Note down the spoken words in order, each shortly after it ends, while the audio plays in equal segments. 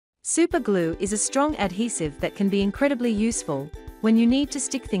Super glue is a strong adhesive that can be incredibly useful when you need to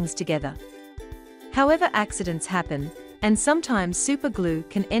stick things together. However, accidents happen, and sometimes super glue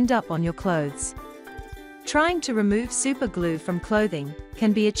can end up on your clothes. Trying to remove super glue from clothing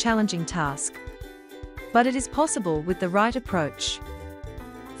can be a challenging task. But it is possible with the right approach.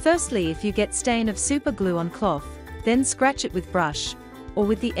 Firstly, if you get stain of super glue on cloth, then scratch it with brush, or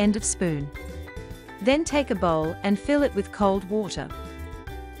with the end of spoon. Then take a bowl and fill it with cold water.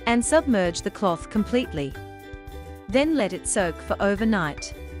 And submerge the cloth completely. Then let it soak for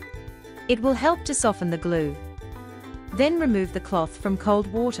overnight. It will help to soften the glue. Then remove the cloth from cold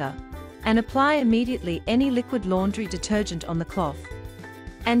water, and apply immediately any liquid laundry detergent on the cloth.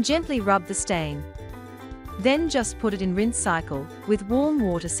 And gently rub the stain. Then just put it in rinse cycle with warm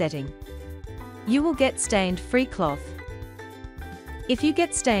water setting. You will get stain-free cloth. If you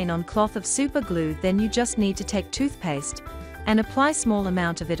get stain on cloth of super glue, then you just need to take toothpaste and apply small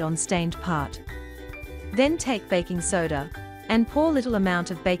amount of it on stained part. Then take baking soda and pour little amount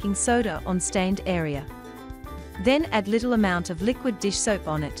of baking soda on stained area. Then add little amount of liquid dish soap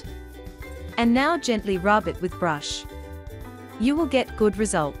on it. And now gently rub it with brush. You will get good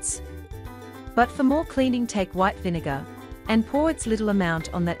results. But for more cleaning, take white vinegar and pour its little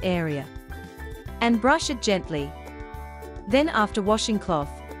amount on that area. And brush it gently. Then after washing cloth,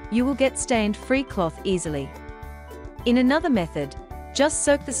 you will get stained-free cloth easily. In another method, just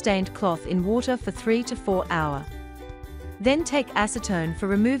soak the stained cloth in water for 3 to 4 hours. Then take acetone for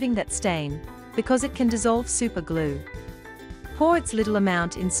removing that stain, because it can dissolve super glue. Pour its little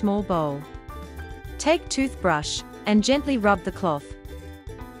amount in small bowl. Take toothbrush and gently rub the cloth.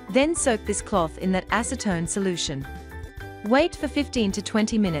 Then soak this cloth in that acetone solution. Wait for 15 to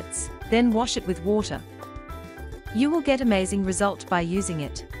 20 minutes, then wash it with water. You will get amazing result by using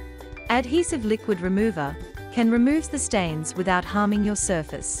it. Adhesive liquid remover can remove the stains without harming your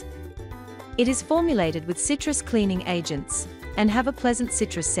surface. It is formulated with citrus cleaning agents and have a pleasant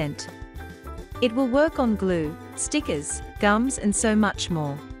citrus scent. It will work on glue, stickers, gums and so much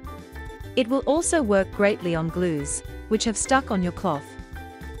more. It will also work greatly on glues, which have stuck on your cloth.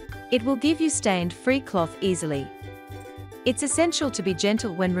 It will give you stained-free cloth easily. It's essential to be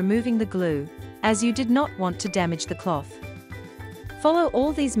gentle when removing the glue, as you did not want to damage the cloth. Follow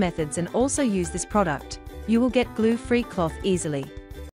all these methods and also use this product. You will get glue-free cloth easily.